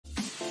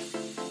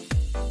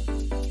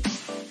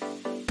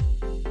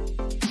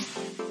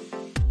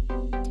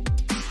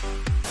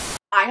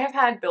I have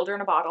had Builder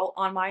in a Bottle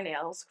on my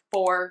nails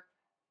for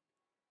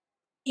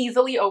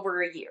easily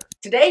over a year.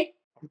 Today,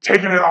 I'm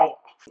taking it all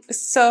off.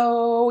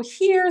 So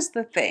here's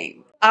the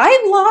thing.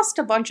 I lost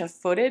a bunch of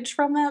footage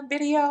from that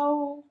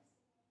video.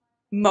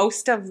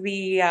 Most of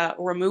the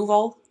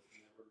removal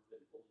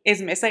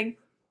is missing.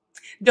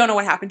 Don't know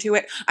what happened to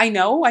it. I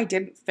know I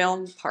didn't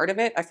film part of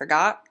it. I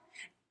forgot.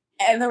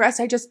 And the rest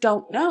I just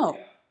don't know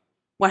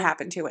what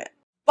happened to it.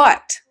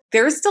 But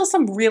there's still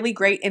some really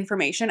great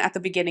information at the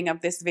beginning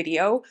of this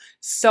video.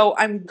 So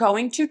I'm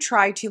going to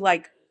try to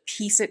like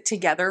piece it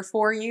together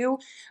for you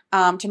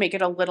to make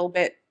it a little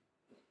bit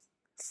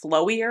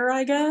flowier,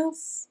 I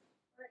guess,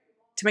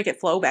 to make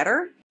it flow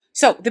better.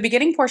 So the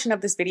beginning portion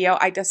of this video,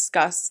 I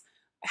discuss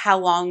how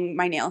long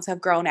my nails have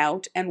grown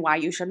out and why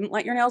you shouldn't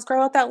let your nails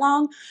grow out that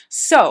long.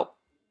 So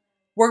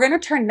we're going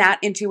to turn that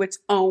into its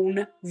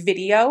own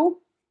video.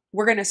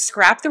 We're going to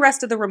scrap the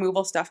rest of the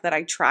removal stuff that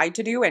I tried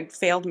to do and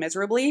failed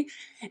miserably.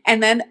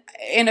 And then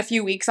in a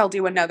few weeks, I'll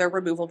do another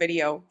removal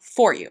video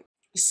for you.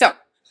 So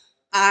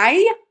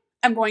I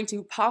am going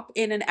to pop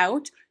in and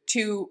out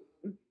to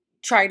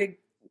try to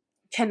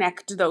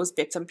connect those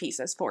bits and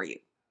pieces for you.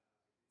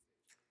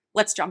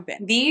 Let's jump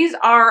in. These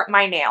are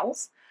my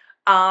nails.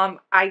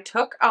 I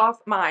took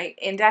off my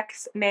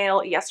index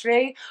nail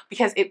yesterday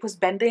because it was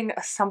bending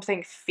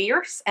something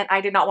fierce and I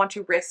did not want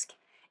to risk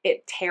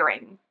it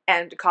tearing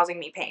and causing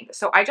me pain.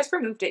 So I just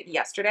removed it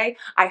yesterday.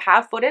 I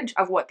have footage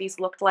of what these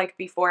looked like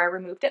before I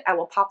removed it. I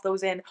will pop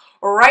those in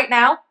right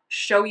now,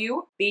 show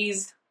you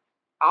these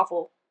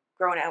awful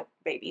grown out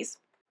babies.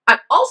 I'm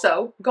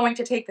also going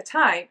to take the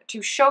time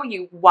to show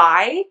you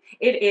why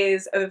it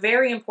is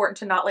very important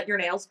to not let your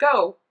nails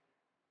go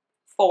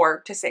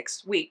 4 to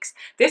 6 weeks.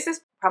 This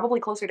is probably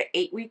closer to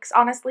 8 weeks,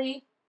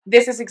 honestly.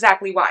 This is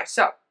exactly why.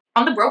 So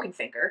on the broken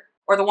finger,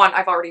 or the one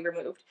I've already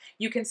removed,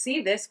 you can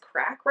see this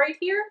crack right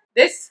here.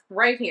 This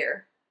right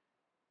here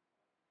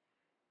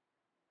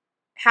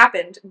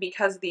happened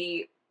because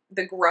the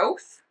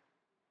growth,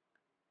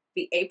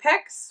 the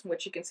apex,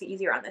 which you can see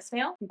easier on this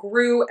nail,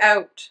 grew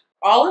out.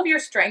 All of your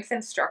strength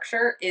and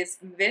structure is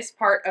this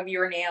part of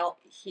your nail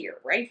here,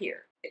 right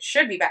here. It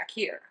should be back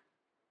here,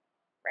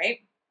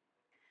 right?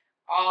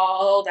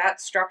 All that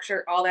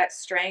structure, all that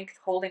strength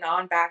holding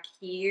on back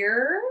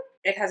here,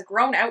 it has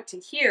grown out to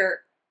here.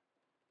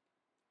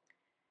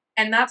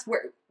 And that's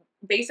where,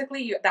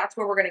 basically, that's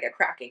where we're going to get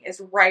cracking,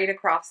 is right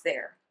across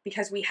there.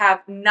 Because we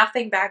have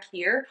nothing back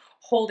here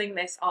holding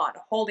this on,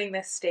 holding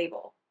this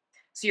stable.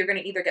 So you're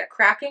going to either get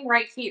cracking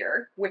right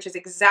here, which is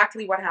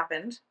exactly what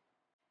happened.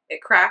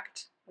 It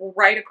cracked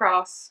right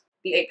across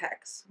the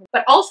apex.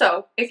 But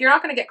also, if you're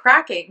not going to get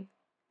cracking,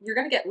 you're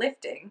going to get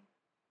lifting.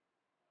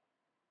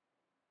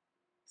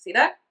 See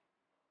that?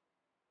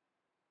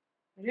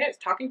 It's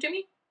talking to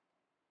me.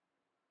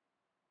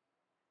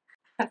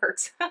 That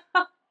hurts.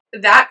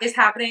 That is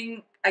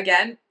happening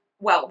again.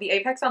 Well, the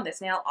apex on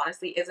this nail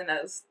honestly isn't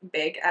as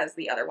big as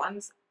the other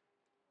ones.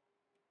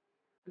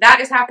 That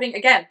is happening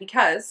again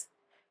because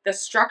the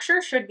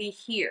structure should be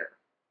here.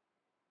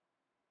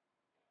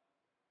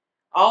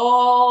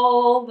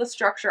 All the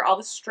structure, all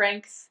the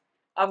strength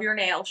of your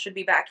nail should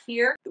be back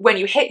here. When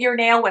you hit your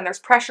nail, when there's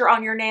pressure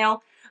on your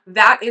nail,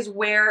 that is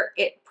where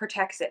it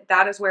protects it.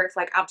 That is where it's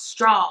like, I'm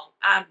strong.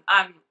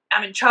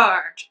 I'm in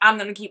charge. I'm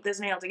going to keep this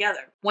nail together.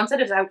 Once it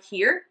is out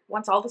here,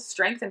 once all the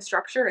strength and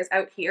structure is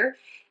out here,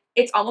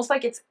 it's almost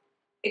like it's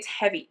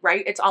heavy,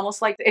 right? It's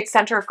almost like its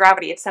center of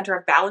gravity, its center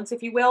of balance,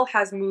 if you will,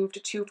 has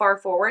moved too far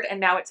forward and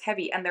now it's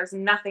heavy and there's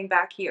nothing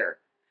back here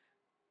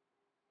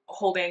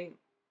holding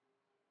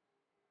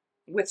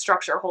with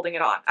structure, holding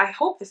it on. I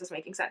hope this is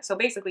making sense. So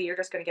basically you're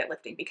just going to get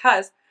lifting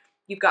because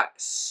you've got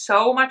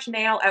so much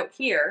nail out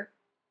here.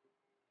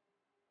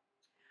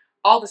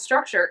 All the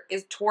structure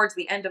is towards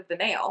the end of the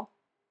nail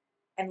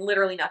and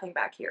literally nothing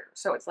back here.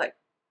 So it's like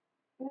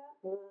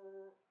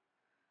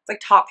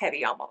top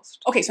heavy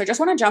almost. Okay, so I just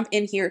want to jump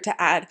in here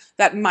to add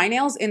that my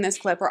nails in this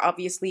clip are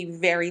obviously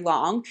very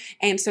long,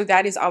 and so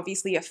that is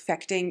obviously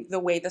affecting the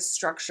way the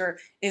structure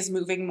is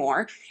moving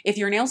more. If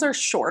your nails are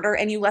shorter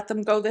and you let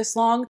them go this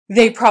long,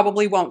 they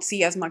probably won't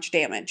see as much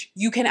damage.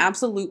 You can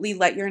absolutely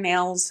let your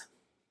nails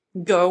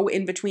go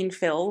in between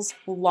fills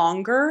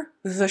longer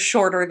the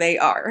shorter they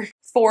are.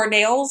 For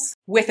nails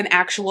with an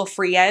actual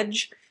free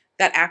edge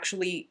that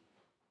actually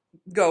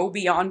go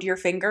beyond your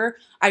finger,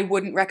 I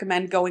wouldn't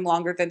recommend going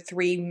longer than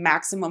 3,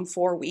 maximum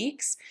 4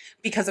 weeks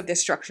because of this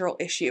structural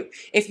issue.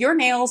 If your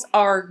nails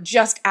are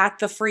just at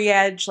the free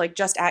edge, like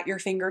just at your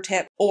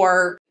fingertip,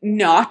 or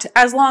not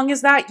as long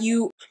as that,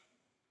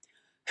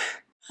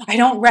 I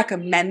don't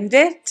recommend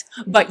it,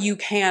 but you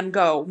can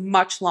go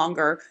much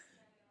longer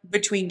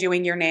between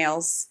doing your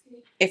nails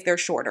if they're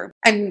shorter.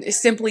 And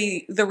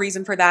simply the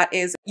reason for that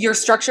is your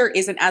structure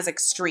isn't as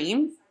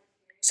extreme.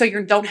 So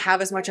you don't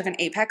have as much of an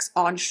apex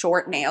on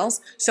short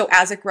nails. So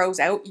as it grows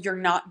out, you're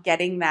not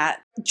getting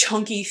that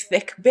chunky,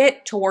 thick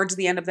bit towards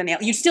the end of the nail.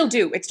 You still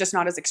do, it's just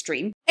not as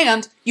extreme.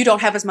 And you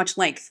don't have as much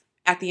length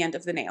at the end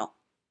of the nail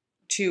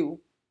to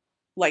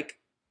like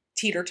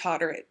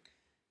teeter-totter it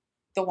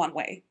the one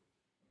way,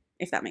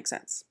 if that makes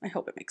sense. I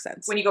hope it makes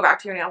sense. When you go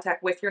back to your nail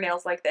tech with your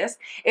nails like this,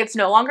 it's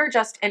no longer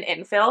just an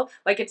infill.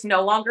 Like, it's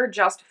no longer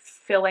just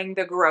filling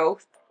the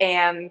growth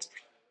and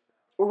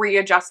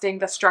readjusting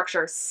the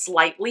structure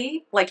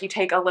slightly. Like, you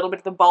take a little bit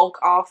of the bulk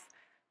off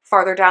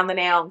farther down the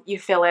nail, you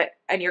fill it,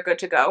 and you're good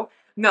to go.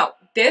 No,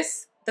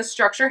 the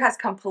structure has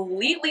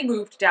completely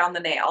moved down the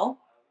nail.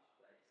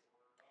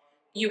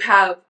 You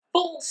have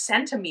full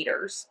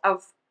centimeters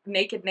of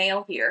naked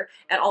nail here,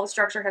 and all the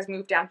structure has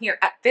moved down here.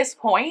 At this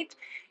point,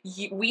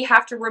 we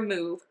have to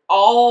remove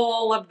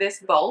all of this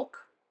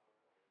bulk.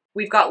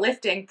 We've got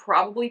lifting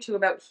probably to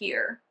about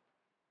here.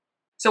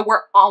 So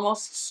we're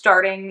almost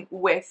starting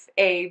with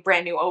a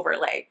brand new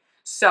overlay.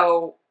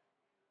 So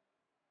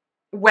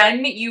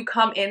when you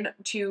come in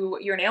to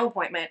your nail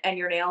appointment and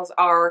your nails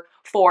are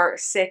 4,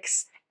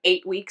 6,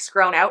 8 weeks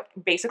grown out,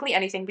 basically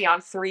anything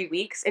beyond 3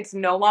 weeks, it's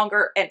no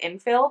longer an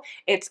infill,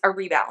 it's a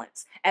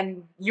rebalance.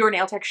 And your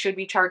nail tech should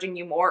be charging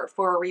you more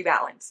for a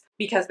rebalance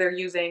because they're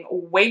using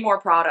way more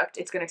product.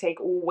 It's going to take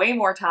way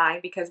more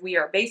time because we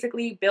are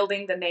basically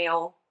building the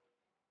nail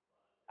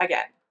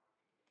again.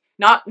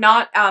 Not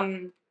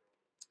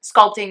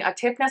sculpting a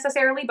tip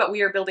necessarily, but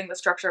we are building the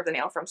structure of the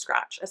nail from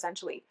scratch,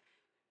 essentially,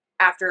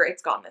 after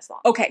it's gone this long.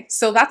 Okay,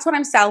 so that's what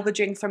I'm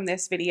salvaging from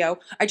this video.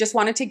 I just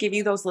wanted to give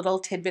you those little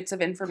tidbits of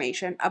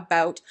information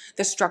about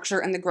the structure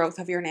and the growth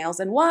of your nails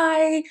and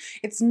why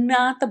it's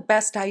not the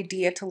best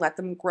idea to let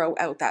them grow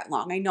out that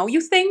long. I know you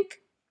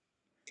think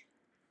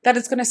that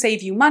it's going to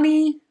save you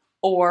money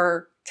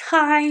or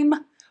time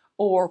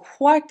or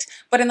what,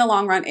 but in the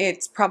long run,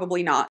 it's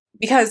probably not.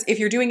 Because if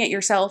you're doing it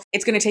yourself,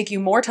 it's going to take you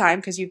more time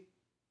because you've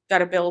got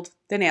to build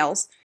the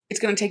nails. It's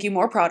going to take you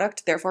more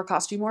product, therefore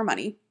cost you more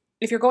money.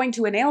 If you're going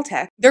to a nail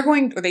tech,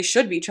 they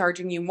should be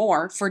charging you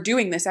more for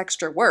doing this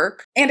extra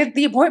work. And if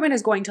the appointment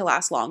is going to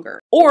last longer,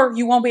 or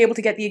you won't be able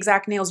to get the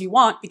exact nails you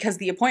want because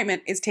the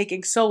appointment is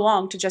taking so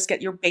long to just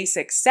get your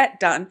basic set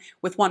done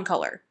with one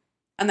color.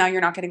 And now you're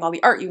not getting all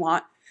the art you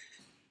want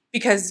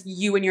because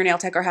you and your nail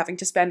tech are having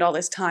to spend all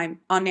this time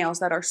on nails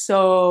that are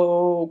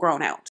so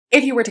grown out.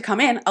 If you were to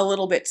come in a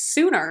little bit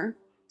sooner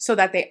so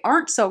that they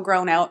aren't so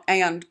grown out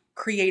and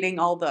creating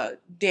all the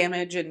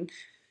damage and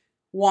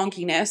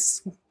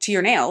wonkiness to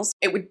your nails,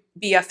 it would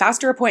be a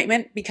faster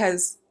appointment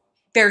because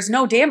there's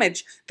no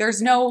damage,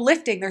 there's no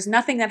lifting, there's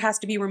nothing that has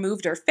to be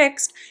removed or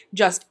fixed,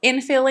 just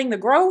infilling the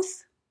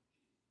growth,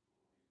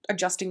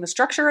 adjusting the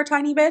structure a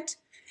tiny bit,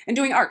 and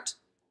doing art.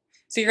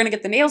 So you're going to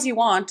get the nails you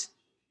want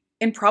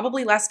in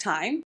probably less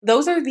time.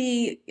 Those are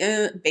the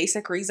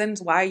basic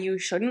reasons why you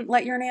shouldn't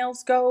let your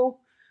nails go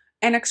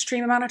an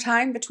extreme amount of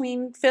time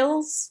between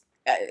fills.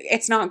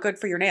 It's not good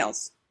for your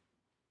nails.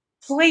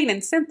 Plain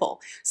and simple.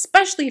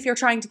 Especially if you're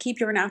trying to keep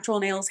your natural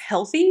nails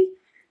healthy,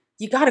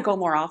 you gotta go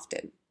more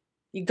often.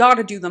 You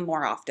gotta do them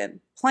more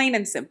often. Plain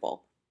and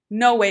simple.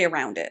 No way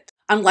around it.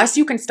 Unless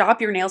you can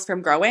stop your nails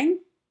from growing,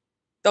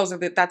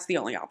 that's the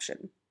only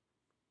option.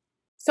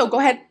 So go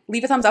ahead,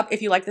 leave a thumbs up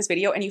if you like this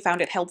video and you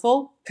found it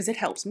helpful, because it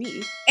helps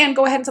me. And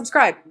go ahead and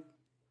subscribe.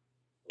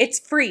 It's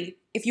free.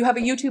 If you have a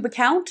YouTube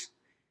account,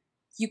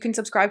 you can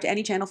subscribe to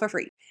any channel for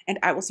free. And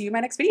I will see you in my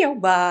next video.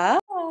 Bye!